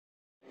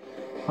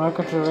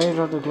Welcome to Rage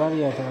of the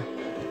Gladiator.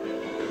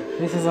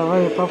 This is a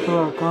very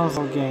popular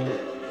console game,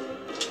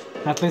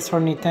 at least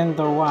for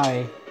Nintendo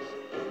Y.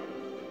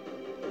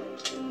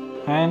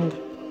 And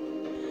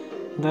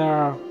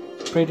they're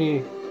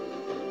pretty...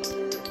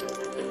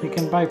 You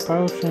can buy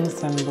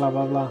potions and blah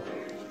blah blah,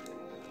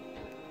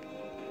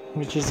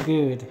 which is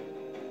good.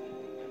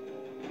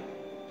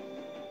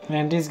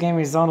 And this game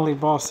is only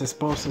bosses,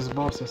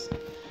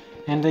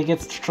 and they get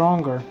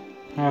stronger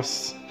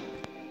as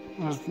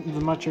the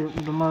more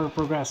you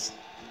progress.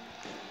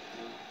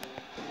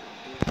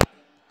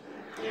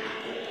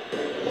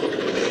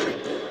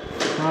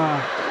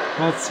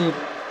 Let's see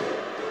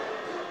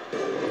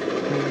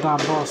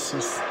the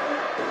bosses.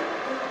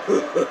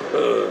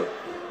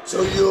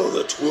 So you're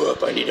the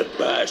twerp I need a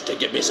bash to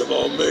get me some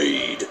more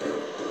mead.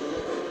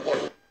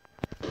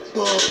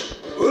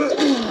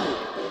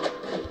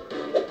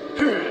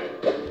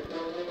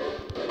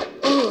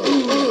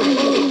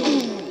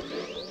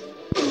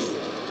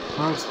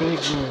 Works very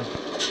good.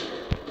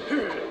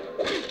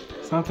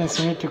 Sometimes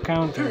you need to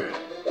counter.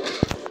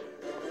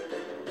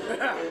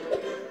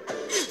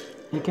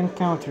 You can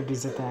counter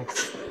these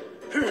attacks.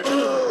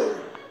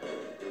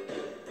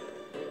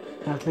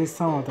 At least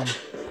some of them.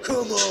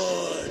 Come on!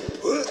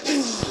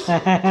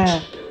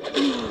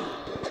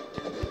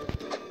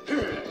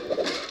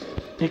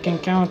 You can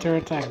counter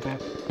attack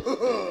that.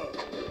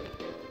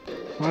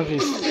 What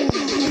is...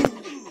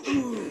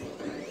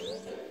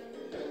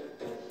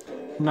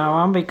 Now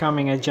I'm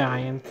becoming a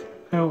giant.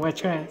 Oh,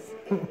 watch out.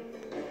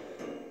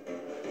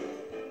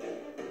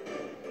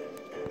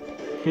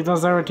 He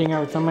does everything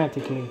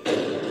automatically.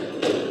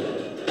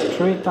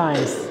 3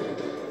 times.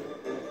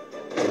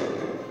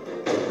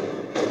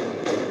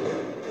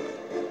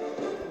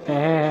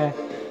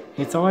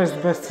 It's always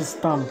best to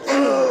stomp.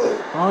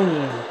 Oh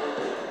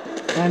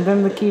yeah. And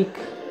then the kick.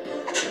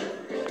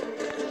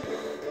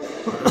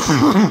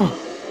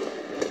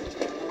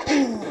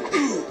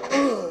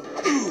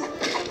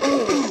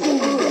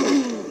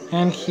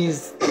 And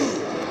he's...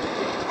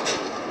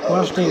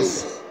 Watch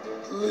this.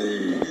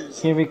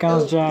 He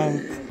becomes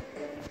giant.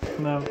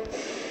 No.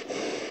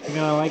 You're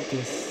gonna like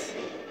this.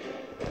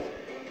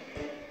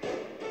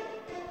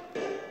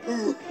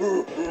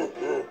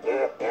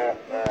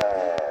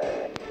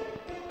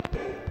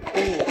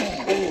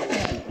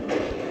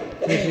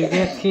 If you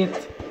get hit,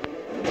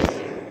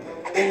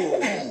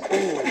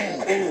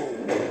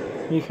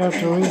 you have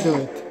to redo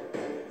it.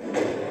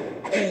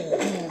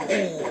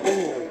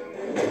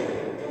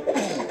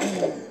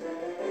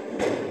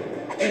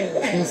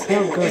 His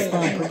health goes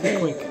down pretty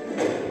quick.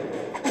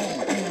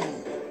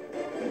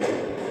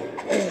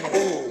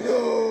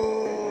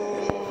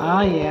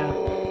 Ah yeah.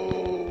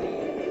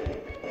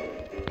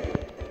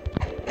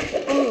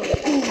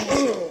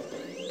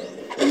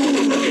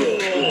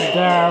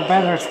 There are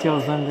better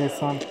skills than this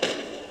one.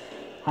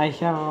 I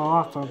have a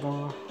lot of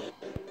them.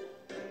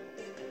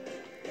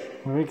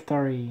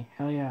 Victory,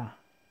 hell yeah.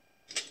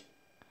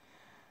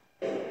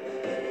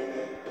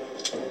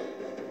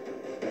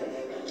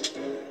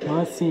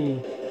 Let's see.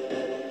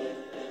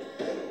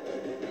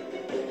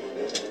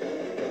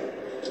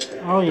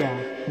 Oh yeah,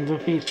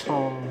 defeat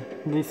all.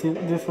 This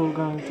will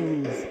going to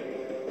be easy.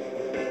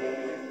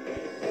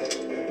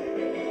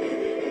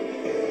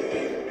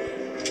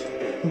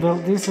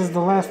 This is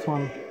the last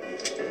one.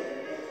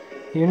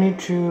 You need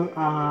to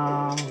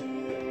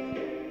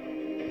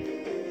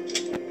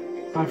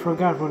I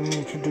forgot what you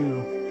need to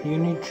do. You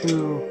need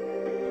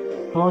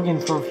to log in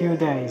for a few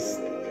days.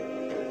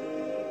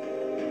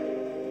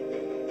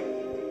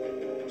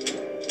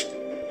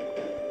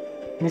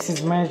 This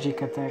is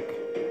magic attack.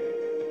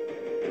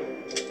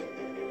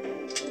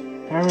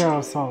 Aerial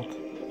assault.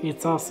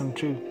 It's awesome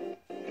too.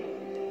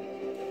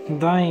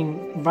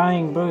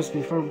 Buying bows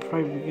before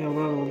fighting,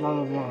 blah blah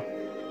blah blah.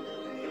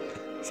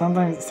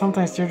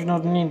 Sometimes you do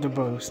not need the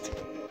boost.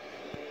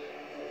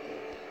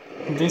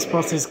 This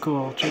boss is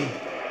cool too.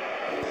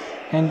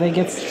 And they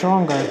get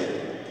stronger.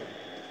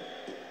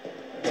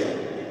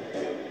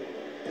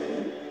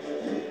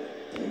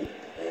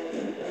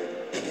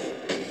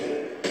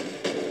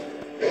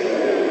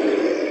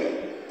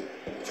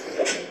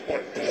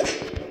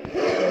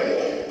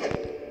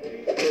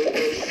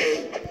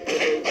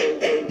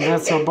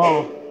 That's a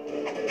ball.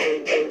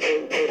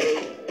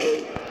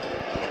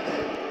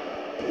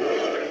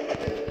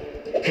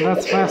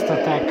 That's fast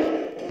attack.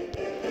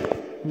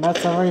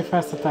 That's a very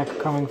fast attack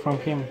coming from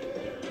him.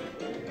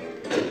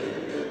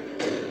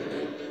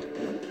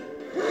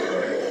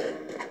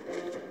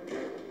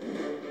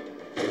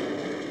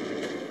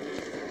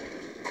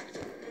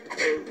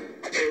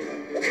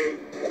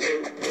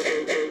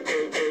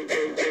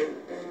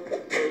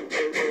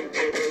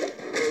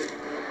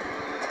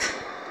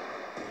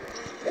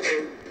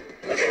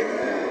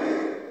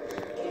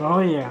 Oh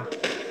yeah.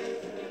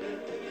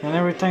 And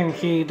every time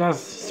he does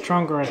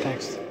stronger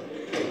attacks,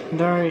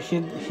 there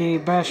he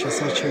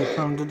bashes at you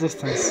from the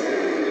distance.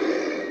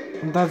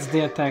 And that's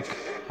the attack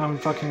I'm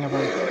talking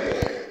about.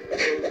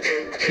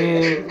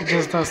 He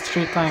just does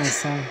 3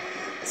 times and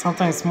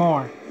sometimes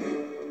more.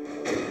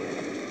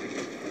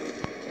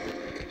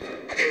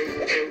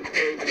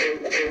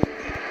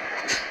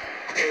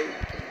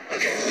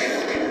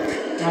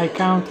 I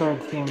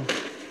countered him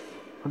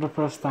for the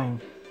first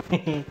time.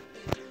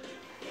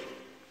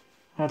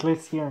 At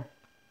least here.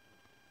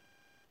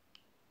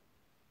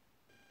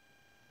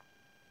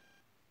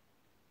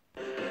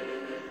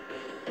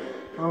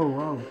 Oh,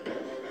 wow.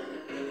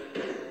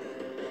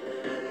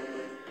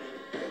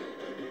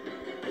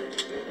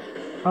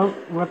 Oh,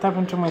 what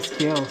happened to my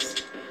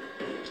skills?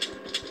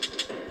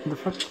 The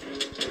fuck?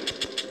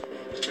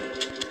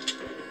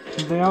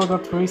 They all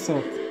got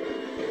reset.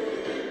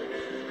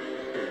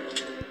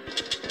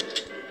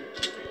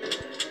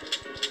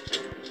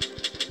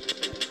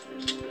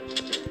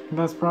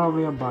 That's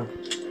probably a bug.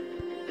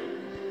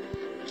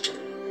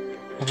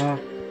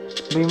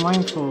 Be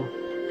mindful,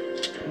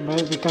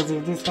 but because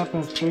if this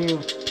happens to you,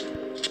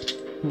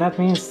 that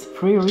means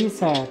free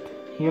reset.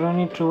 You don't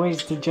need to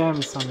waste the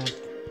gems on it.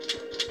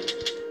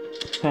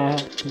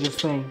 Just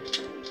saying.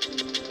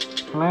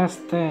 Last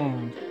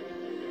thing.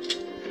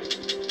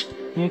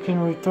 You can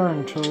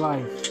return to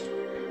life.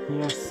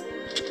 Yes.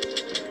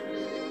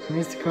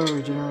 Mystical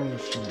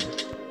regeneration.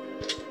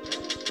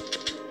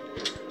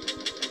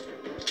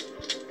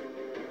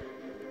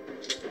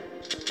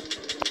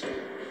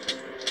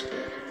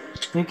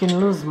 You can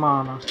lose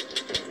mana.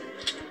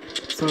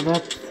 So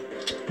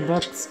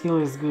that skill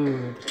is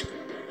good.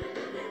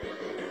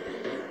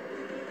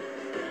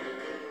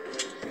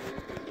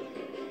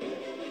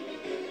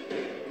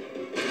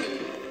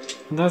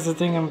 That's the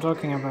thing I'm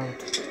talking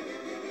about.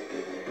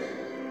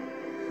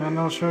 And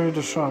I'll show you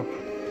the shop.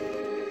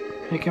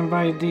 You can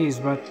buy these,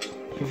 but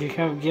if you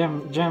have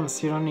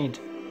gems you don't need.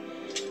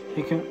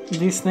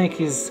 This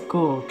snake is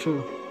cool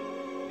too.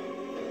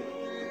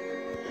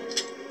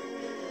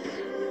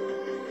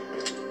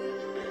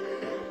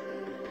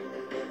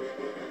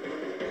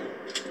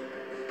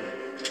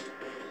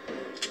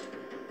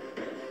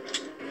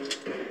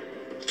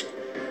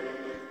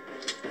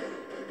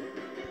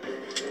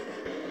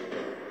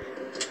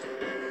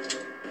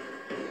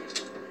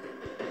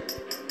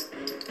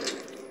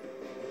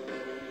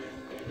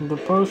 The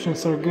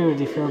potions are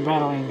good if you're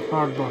battling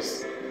hard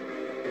boss.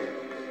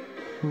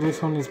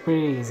 This one is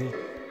pretty easy.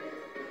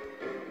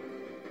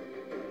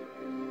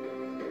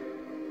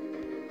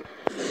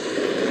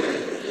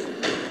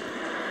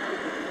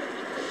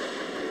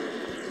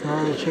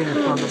 Very cheating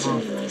for the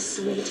boss. My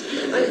sweet,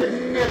 I would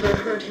never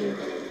hurt you.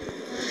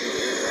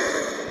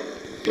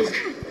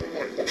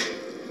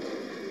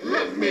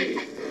 Let me.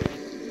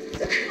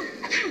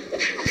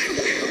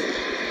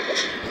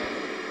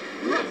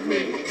 Let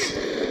me.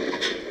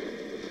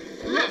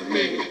 Let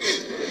me.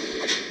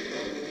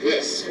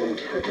 This won't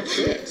hurt a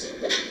bit.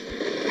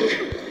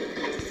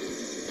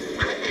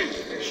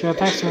 She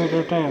attacks me with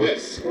her tail.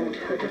 This won't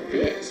hurt a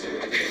bit.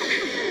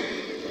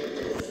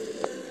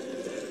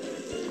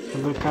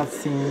 The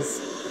cutscenes.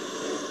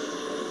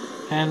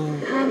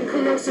 And Come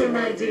closer,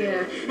 my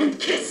dear, and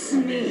kiss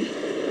me.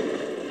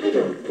 I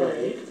don't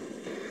worry.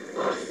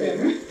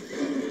 Often.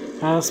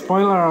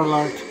 Spoiler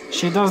alert.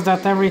 She does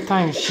that every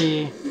time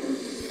she...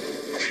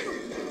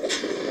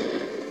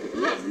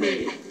 Let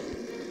me.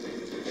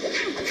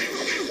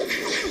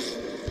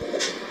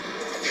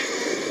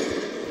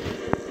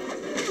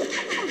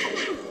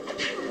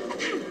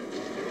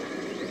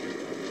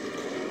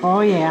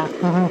 Oh yeah.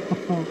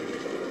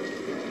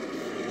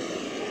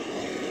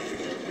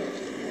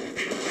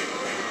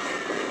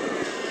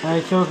 I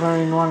killed her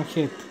in one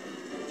hit.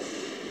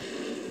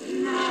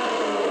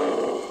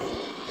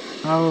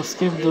 I will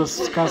skip those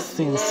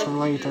cutscenes for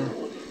later.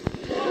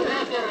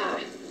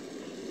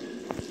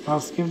 I'll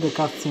skip the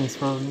cutscenes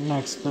for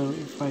next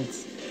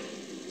fights.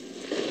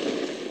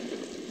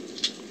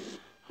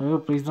 Oh,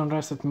 please don't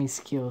reset me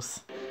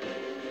skills.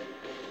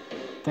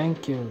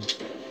 Thank you.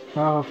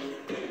 Oh,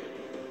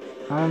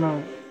 I don't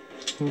know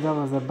if that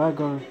was a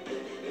bug or...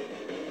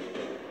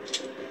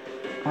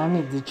 I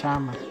need the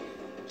charmer.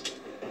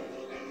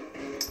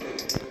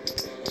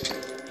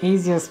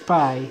 Easy as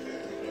pie.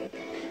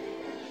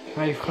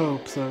 I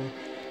hope so.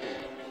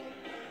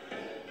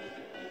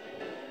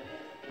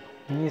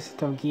 New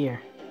set of gear.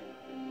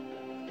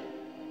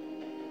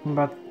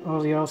 But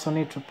you also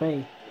need to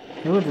pay.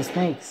 Ooh, the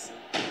snakes.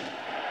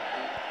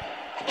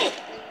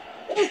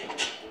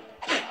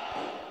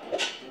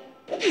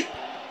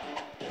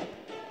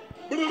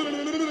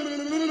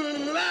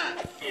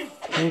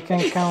 You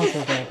can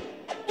counter that.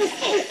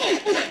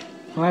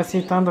 Let's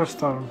see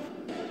thunderstorm.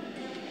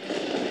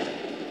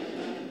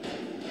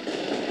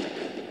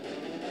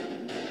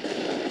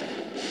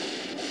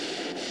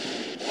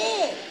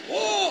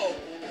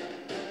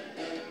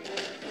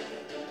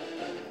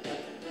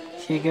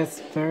 He gets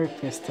very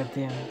pissed at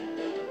the end.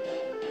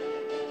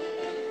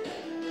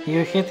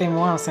 You hit him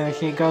once and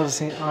he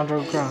goes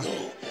underground.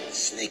 No,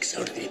 snakes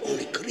are the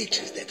only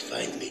creatures that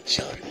find me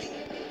charming.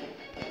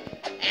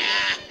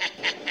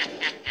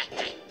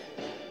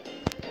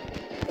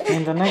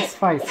 In the next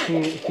fight, he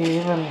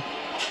even...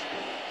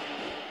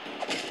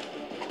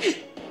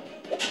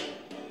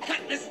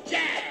 Cutlass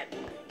jab!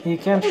 You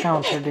can't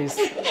counter this.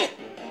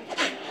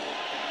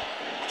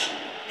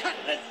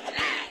 Cutlass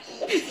slash!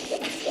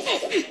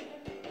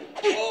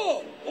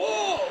 Oh!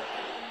 Oh!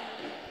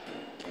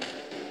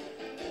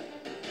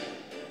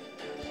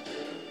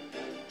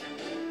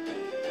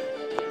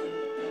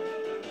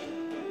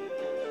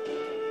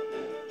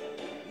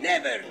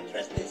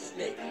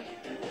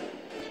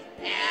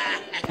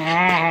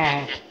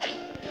 Ah,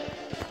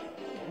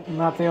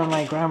 not even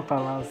my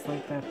grandpa loves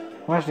like that.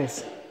 Watch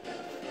this.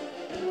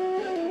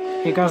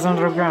 He goes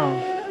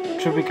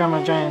underground to become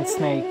a giant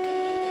snake.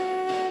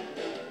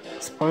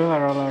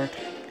 Spoiler alert.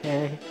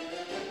 Okay.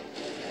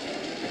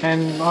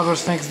 And other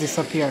snakes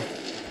disappear.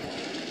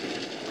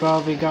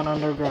 Probably gone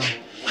underground.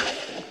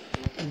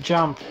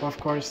 Jump, of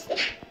course.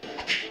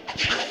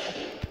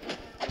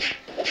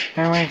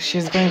 And when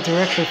she's going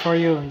directly for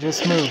you,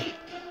 just move.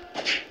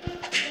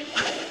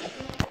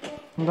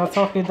 And that's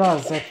all he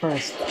does at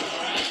first.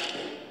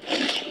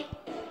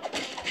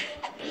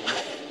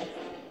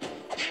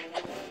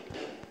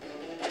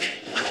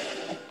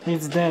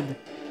 It's dead.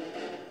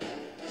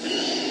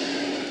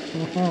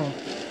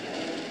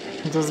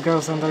 It just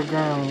goes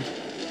underground.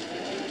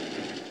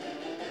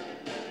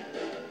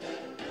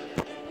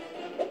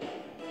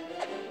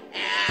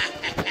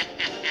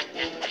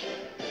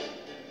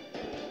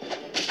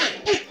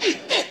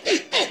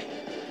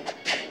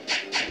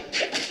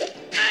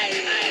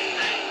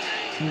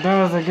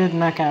 That was a good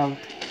knockout.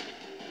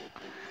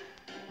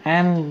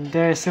 And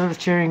they're still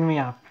cheering me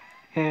up.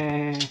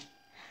 And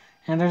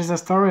there's a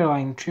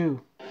storyline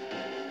too.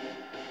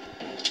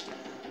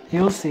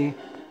 You'll see.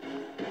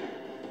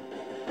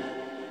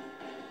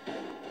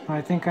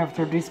 I think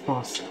after this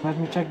boss. Let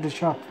me check the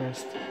shop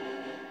first.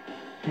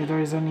 If there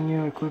is any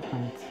new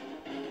equipment.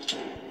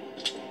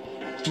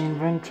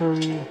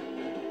 Inventory.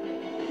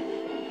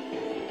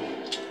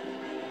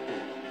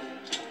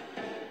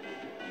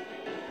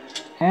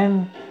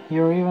 And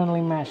you're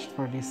evenly matched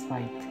for this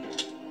fight.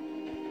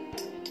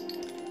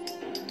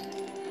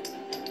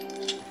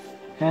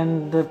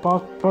 And the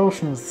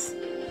potions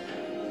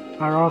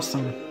are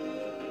awesome.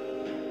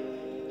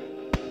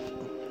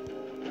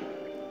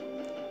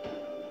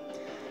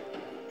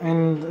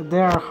 And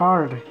they are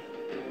hard.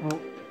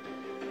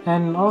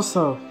 And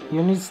also,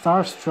 you need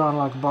stars to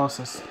unlock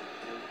bosses.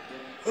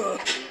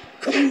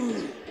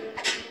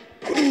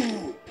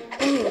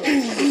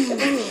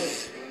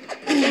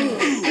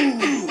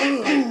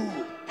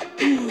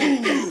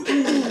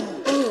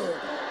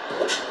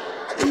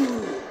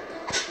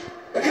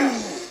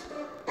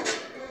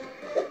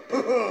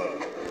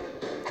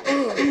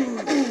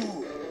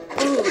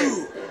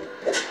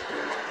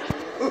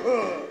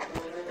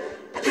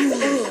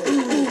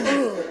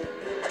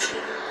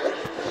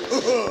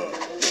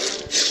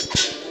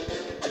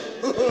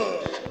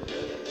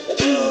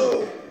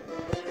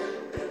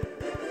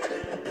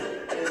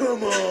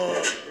 Come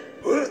on!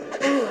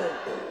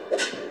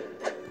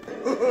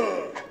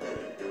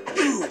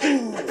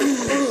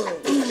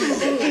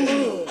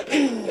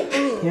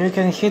 You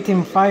can hit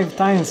him 5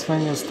 times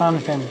when you stun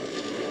him.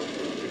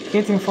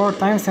 Hit him 4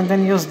 times and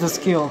then use the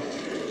skill.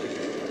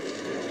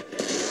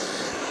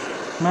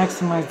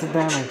 Maximize the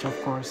damage,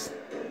 of course.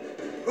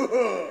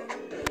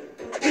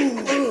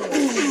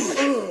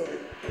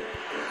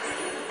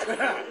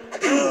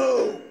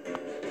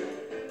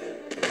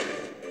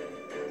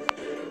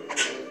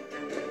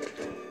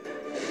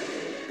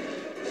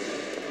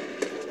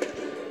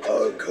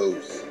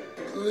 Arcos,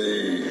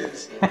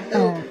 please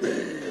help me.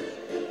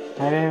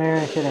 I didn't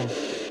even hit him.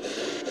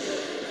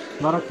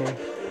 But okay.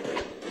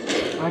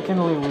 I can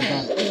live with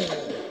that.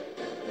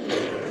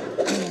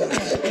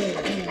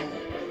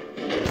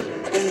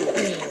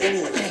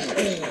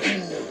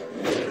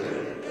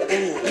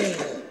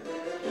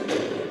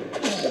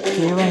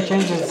 He even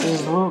changes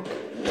his look.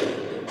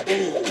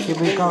 He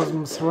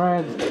becomes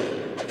red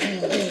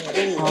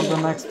on the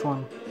next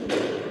one.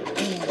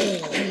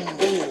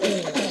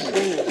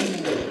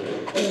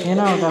 You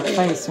know that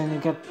face when you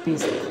get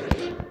pissed.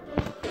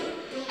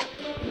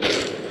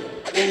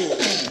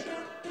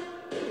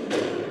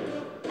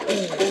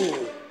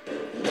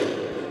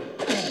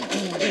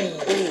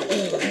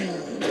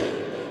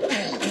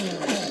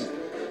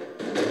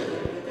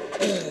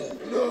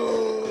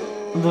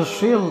 The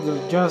shield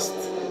just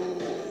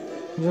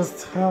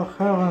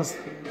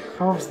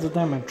halves the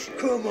damage.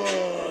 Come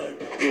on!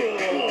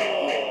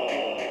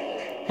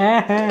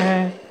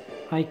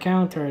 I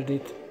countered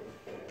it.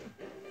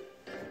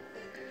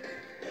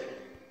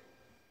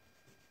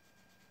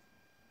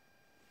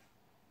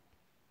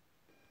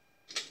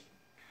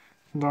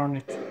 Darn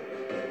it.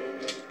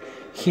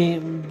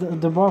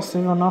 The boss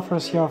even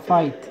offers you a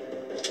fight.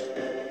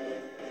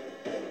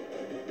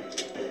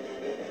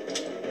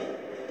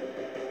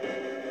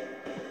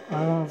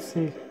 I don't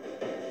see.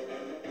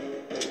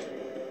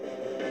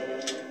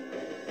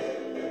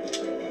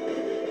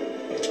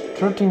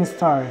 "13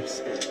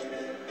 stars.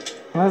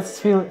 Let's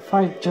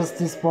fight just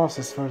these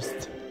bosses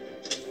first.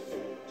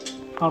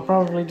 I'll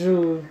probably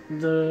do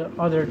the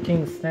other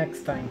things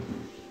next time.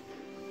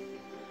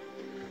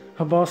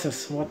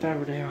 Bosses,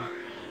 whatever they are.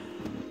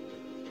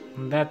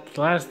 That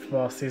last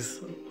boss is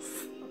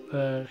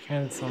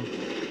handsome.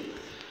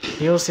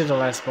 You'll see the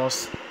last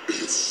boss.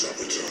 It's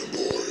summertime,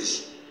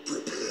 boys.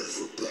 Prepare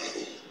for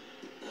battle.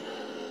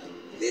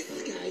 This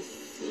guy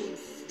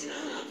seems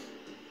tough.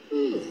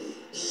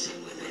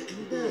 Someone I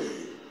can burn.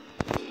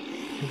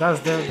 That's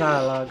their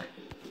dialogue.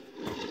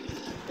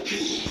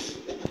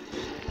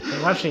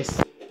 Watch this.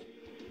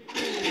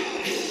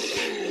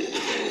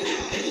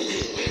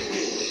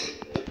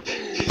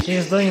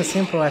 He's doing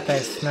simple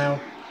attacks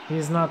now.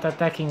 He's not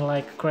attacking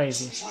like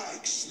crazy.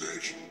 Strike,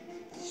 Snake.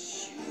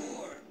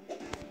 Sure.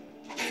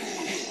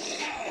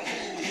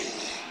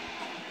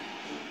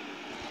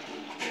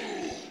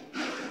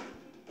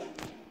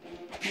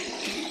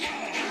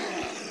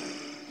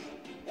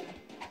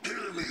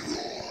 Hear me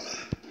roar.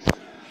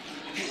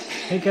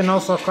 He can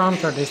also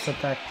counter this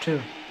attack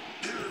too.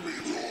 Hear me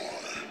roar.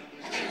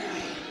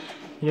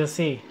 You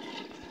see.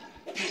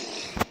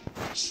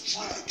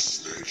 Strike,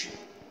 Snake. Sure.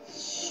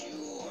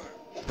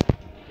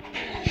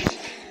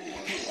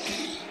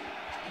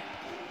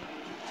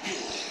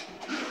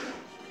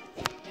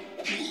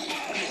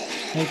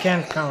 He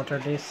can't counter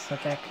this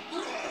attack.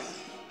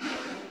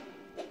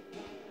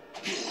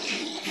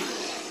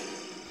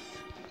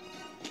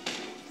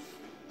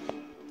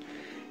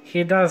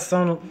 He does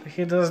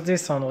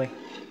this only.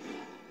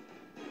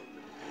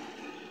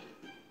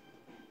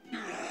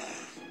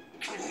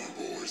 Come on,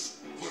 boys.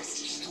 Let's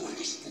destroy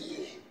this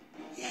fool.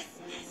 Yes,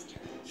 Master.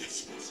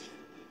 Yes, Master.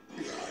 I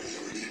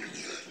haven't eaten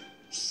yet.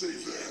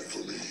 Save that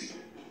for me.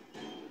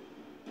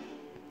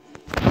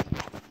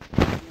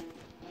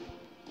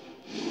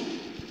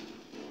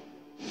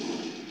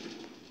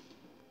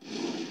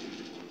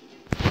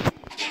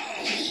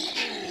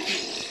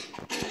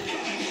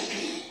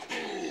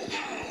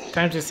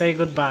 Time to say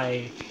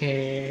goodbye.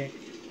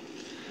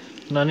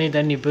 Don't need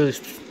any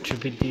boost to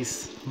beat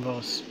this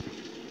boss.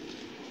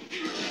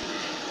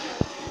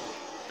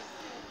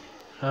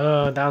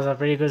 Oh, that was a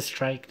pretty good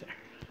strike there.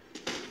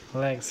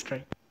 Leg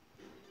strike.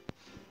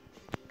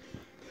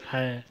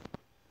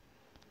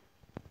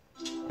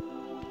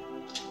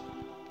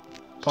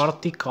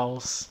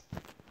 Particles.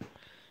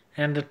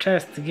 And the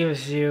chest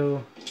gives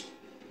you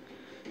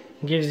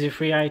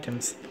free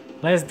items.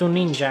 Let's do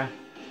ninja.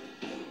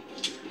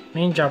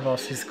 Ninja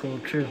boss is cool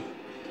too.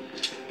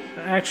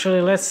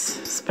 Actually, let's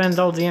spend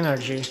all the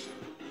energy.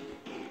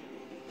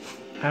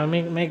 I'll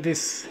make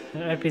this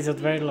episode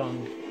very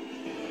long.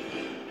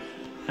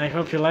 I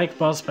hope you like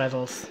boss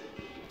battles.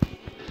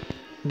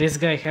 This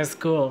guy has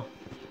cool.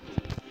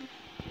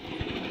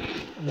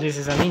 This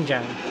is a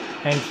ninja,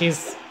 and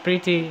he's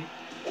pretty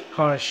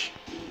harsh.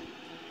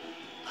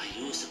 Are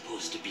you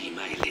supposed to be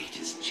my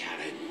latest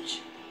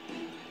challenge?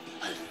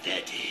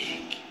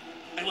 Pathetic.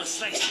 I will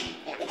slice you.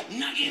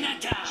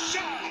 Naginata!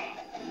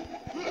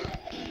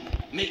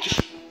 Make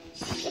it.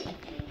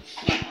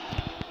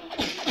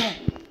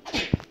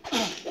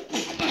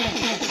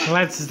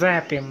 Let's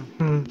zap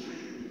him.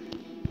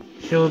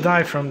 He'll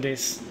die from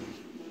this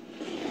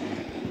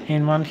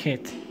in one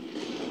hit.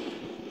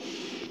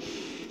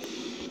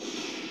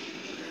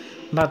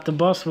 But the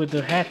boss with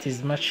the hat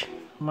is much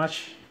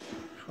harder.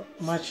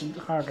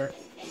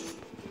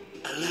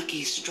 A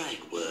lucky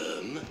strike,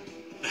 worm.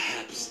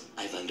 Perhaps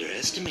I've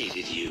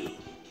underestimated you.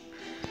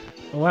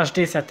 Watch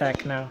this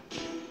attack now.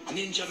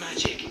 Ninja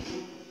magic.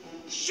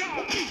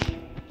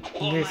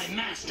 For This. my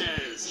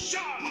masters.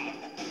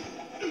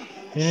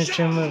 You need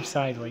to move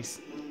sideways.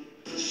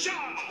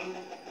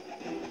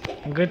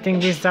 Good thing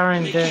these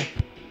aren't the...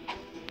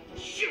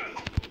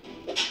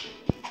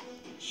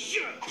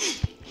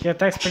 He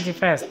attacks pretty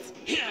fast.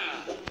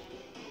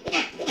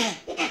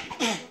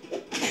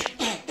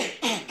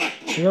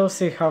 You'll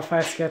see how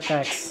fast he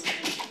attacks.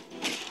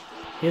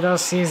 He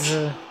does his...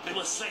 I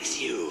will slice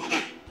you.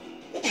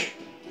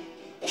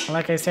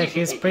 like I said,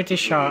 he's pretty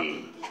sharp.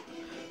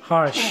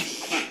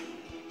 Harsh.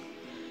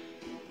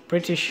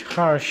 Pretty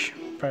harsh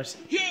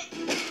person.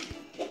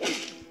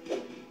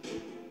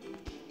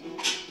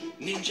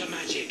 Ninja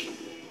magic.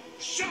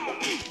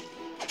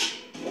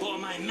 For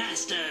my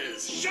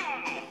masters.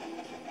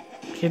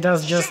 He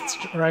does just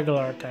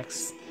regular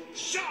attacks.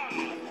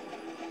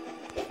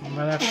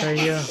 But after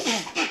you...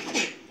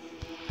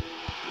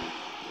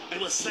 I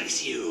will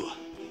slice you.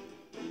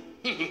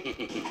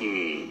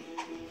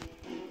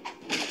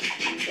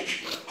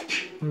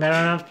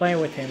 better not play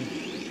with him.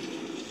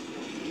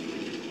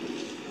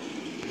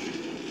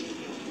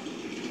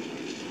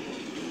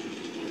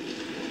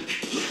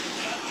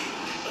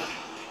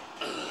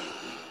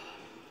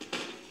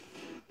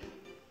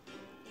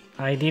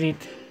 I did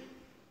it.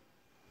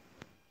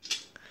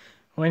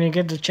 When you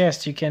get the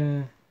chest, you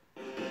can...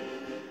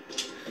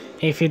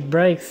 if it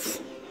breaks...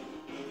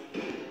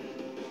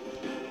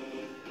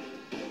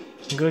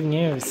 Good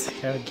news,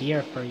 have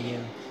gear for you.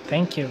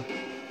 Thank you.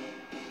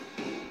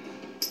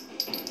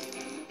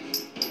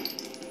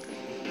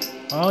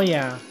 Oh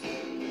yeah,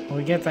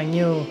 we get a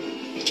new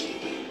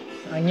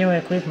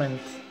equipment.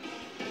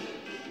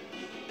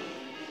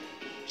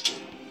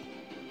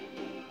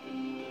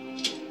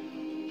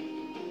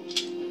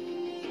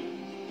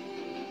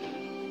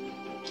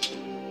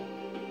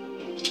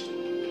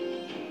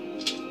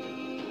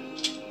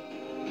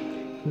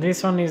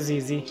 This one is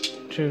easy,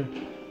 too.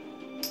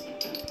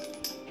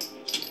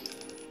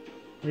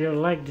 You'll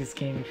like this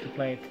game if you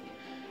play it,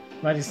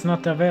 but it's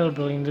not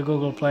available in the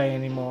Google Play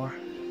anymore.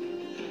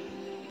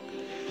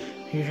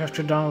 You have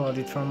to download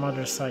it from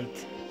other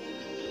site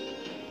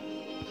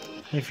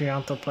if you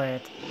want to play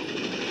it.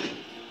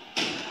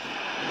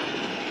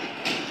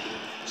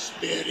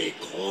 Spare a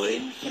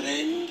coin,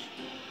 friend?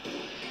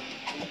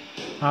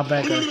 A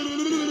beggar.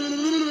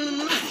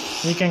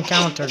 You can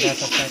counter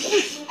that attack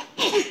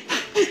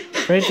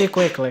pretty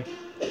quickly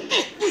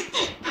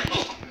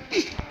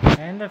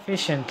and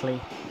efficiently.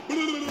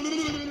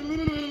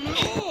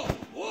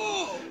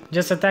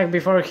 Just attack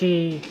before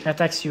he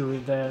attacks you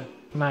with the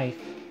knife.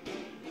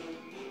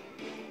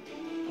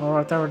 Or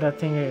whatever that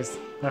thing is.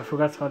 I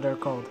forgot what they're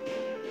called.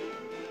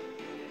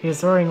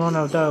 He's wearing one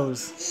of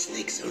those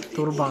Snakes are the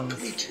turbans.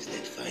 creatures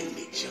that find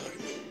me charming.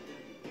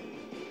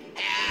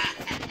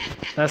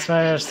 That's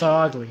why they're so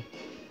ugly.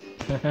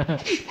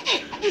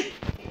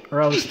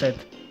 Roasted.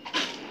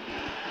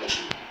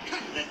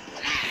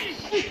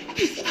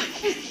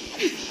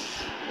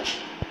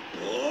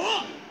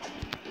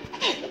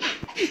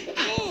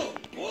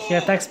 He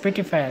attacks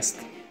pretty fast.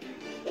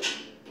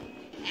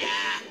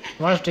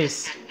 Watch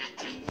this.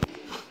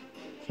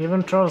 He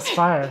even throws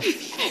fire.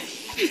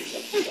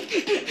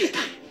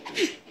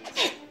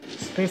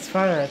 Spits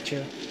fire at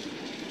you.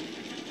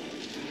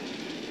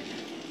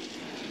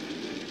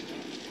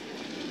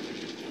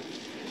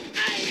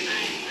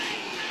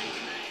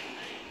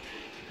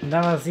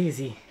 That was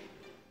easy.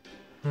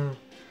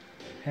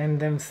 And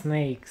them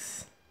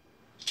snakes.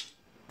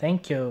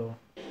 Thank you.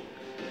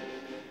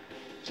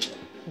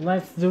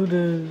 Let's do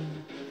the...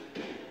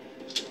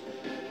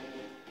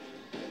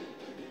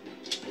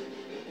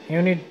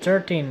 You need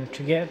 13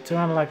 to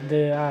unlock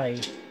the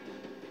eye.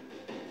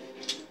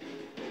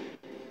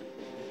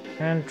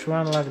 And to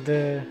unlock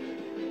the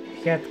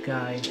head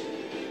guy.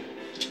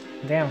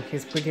 Damn,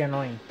 he's pretty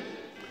annoying.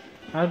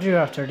 I'll do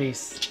after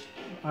this.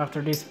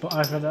 After I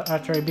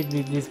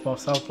beat this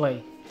boss, I'll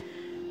play.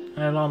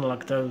 I'll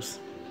unlock those,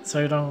 so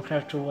you don't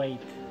have to wait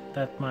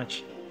that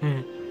much.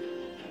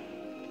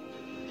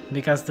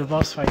 Because the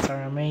boss fights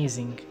are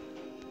amazing.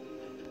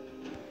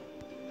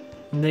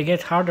 They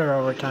get harder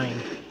over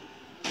time.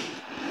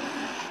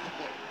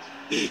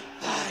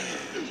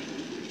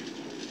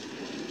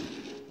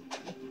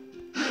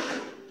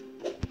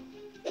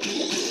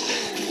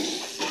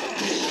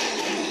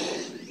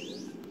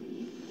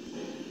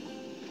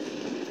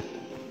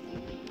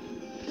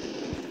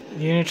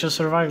 You need to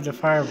survive the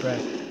fire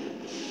breath.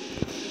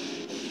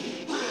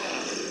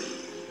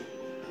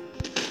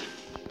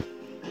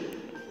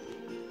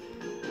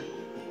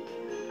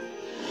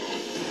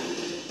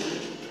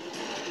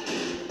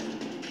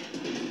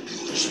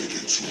 You're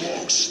taking too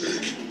long,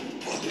 Snake.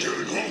 I'm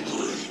getting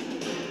hungry.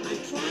 I'm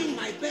trying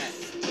my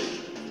best.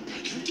 I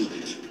can do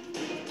it.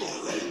 All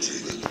right,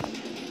 demon.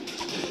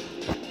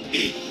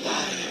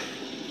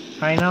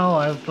 I know,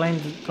 I've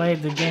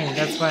played the game,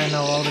 that's why I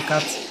know all the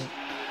cutscenes.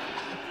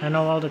 I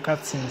know all the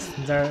cutscenes.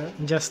 They're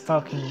just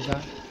talking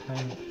that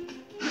time.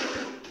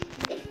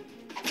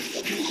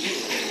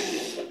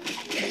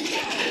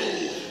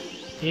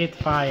 Eat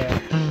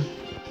fire.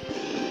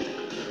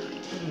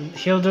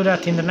 He'll do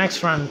that in the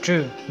next round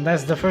too.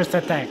 That's the first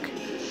attack.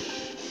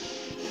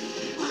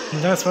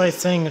 That's why it's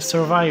saying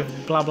survive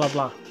blah blah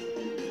blah.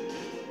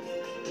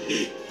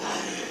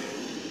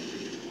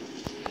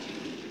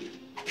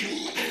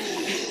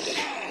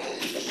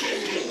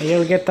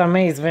 You'll get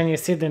amazed when you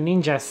see the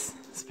ninja's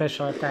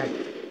special attack.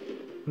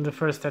 The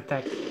first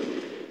attack.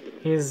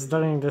 He's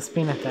doing the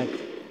spin attack.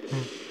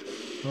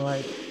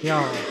 Like,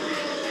 yo.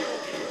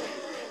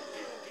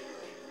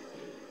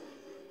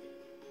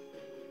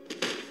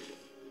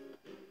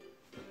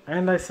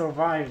 And I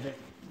survived it.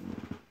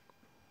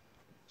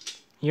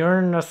 You're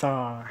a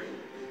star.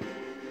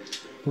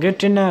 Good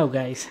to know,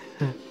 guys.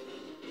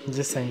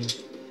 Just saying.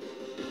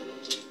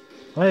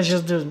 Let's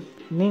just do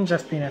ninja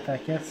spin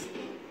attack, yes?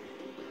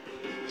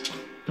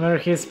 Where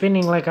he's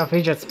spinning like a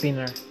fidget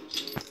spinner.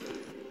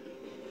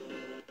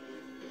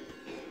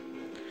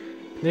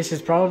 This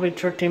is probably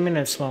 30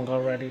 minutes long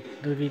already,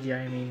 the video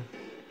I mean.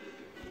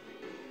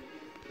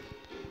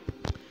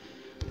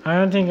 I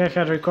don't think I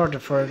had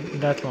recorded for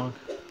that long.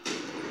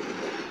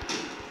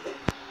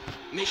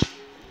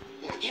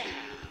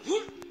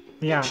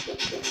 Yeah,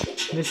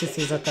 this is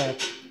his attack.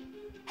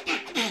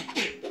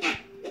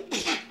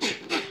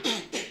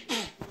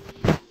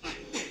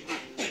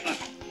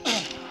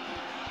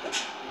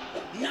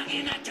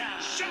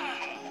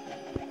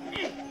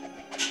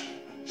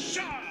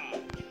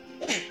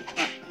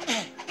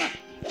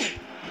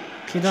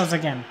 He does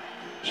again.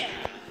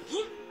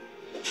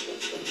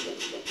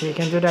 You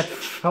can do that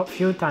a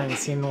few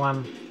times in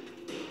one.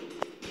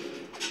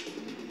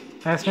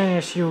 As many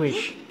as you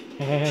wish.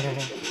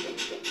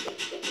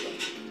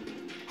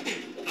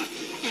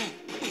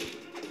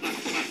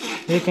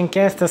 You can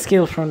cast a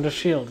skill from the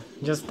shield.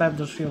 Just tap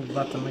the shield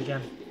button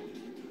again.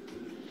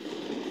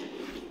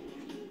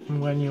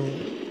 When you...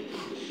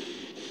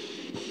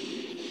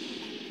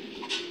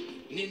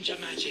 Ninja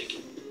magic.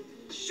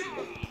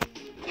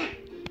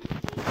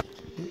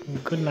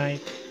 Good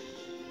night.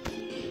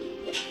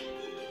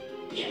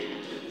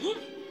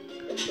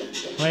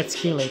 Let's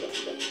kill it.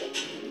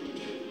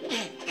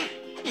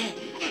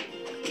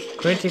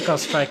 Critical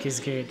strike is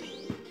good.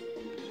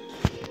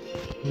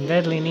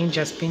 Deadly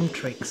ninja spin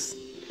tricks.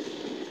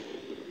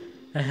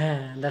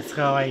 That's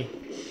how I...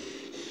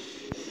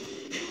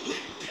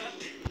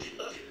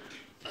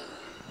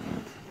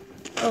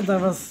 Oh,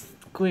 that was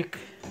quick.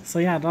 So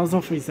yeah, that was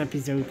all for this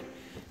episode.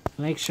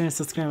 Like, share, and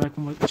subscribe, like,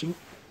 and watching.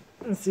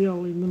 And see you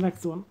all in the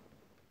next one.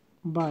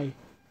 Bye.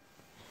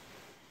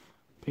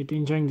 Hope you're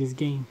enjoying this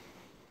game.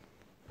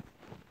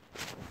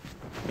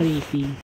 Briefy.